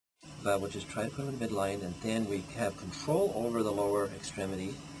we'll just try to put it in the midline, and then we have control over the lower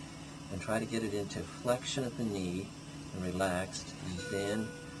extremity and try to get it into flexion at the knee and relaxed, and then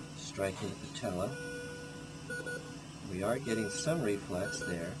striking the patella. We are getting some reflex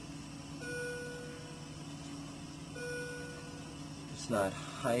there. It's not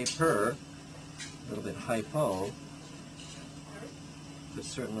hyper, a little bit hypo, but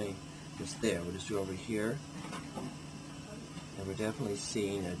certainly it's there. We'll just do it over here, and we're definitely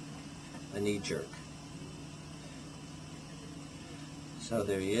seeing a knee jerk. So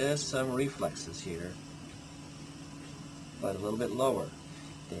there is some reflexes here, but a little bit lower.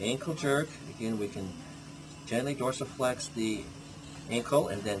 The ankle jerk, again, we can gently dorsiflex the ankle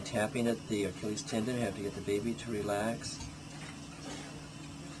and then tapping at the Achilles tendon. We have to get the baby to relax.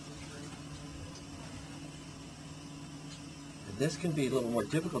 And this can be a little more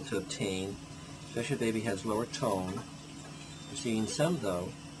difficult to obtain, especially if the baby has lower tone. We're seeing some though.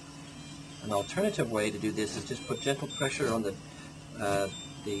 An alternative way to do this is just put gentle pressure on the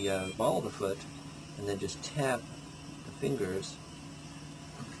ball of the foot and then just tap the fingers.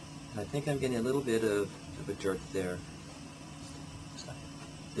 And I think I'm getting a little bit of a jerk there.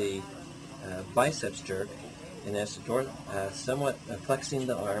 The biceps jerk, and that's somewhat flexing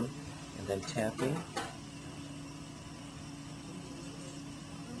the arm and then tapping.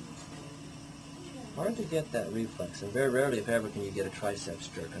 Hard to get that reflex, and very rarely, if ever, can you get a triceps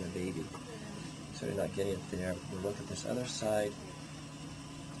jerk on a baby. So you're not getting it there. We'll look at this other side.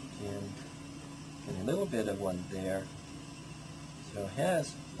 Again, getting a little bit of one there. So it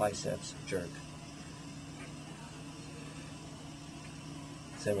has biceps jerk.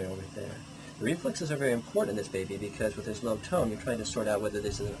 Same way over there. The reflexes are very important in this baby because with this low tone, you're trying to sort out whether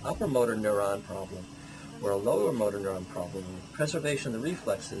this is an upper motor neuron problem or a lower motor neuron problem. With preservation of the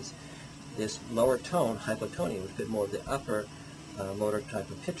reflexes, this lower tone, hypotonia, would fit more of the upper motor type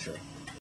of picture.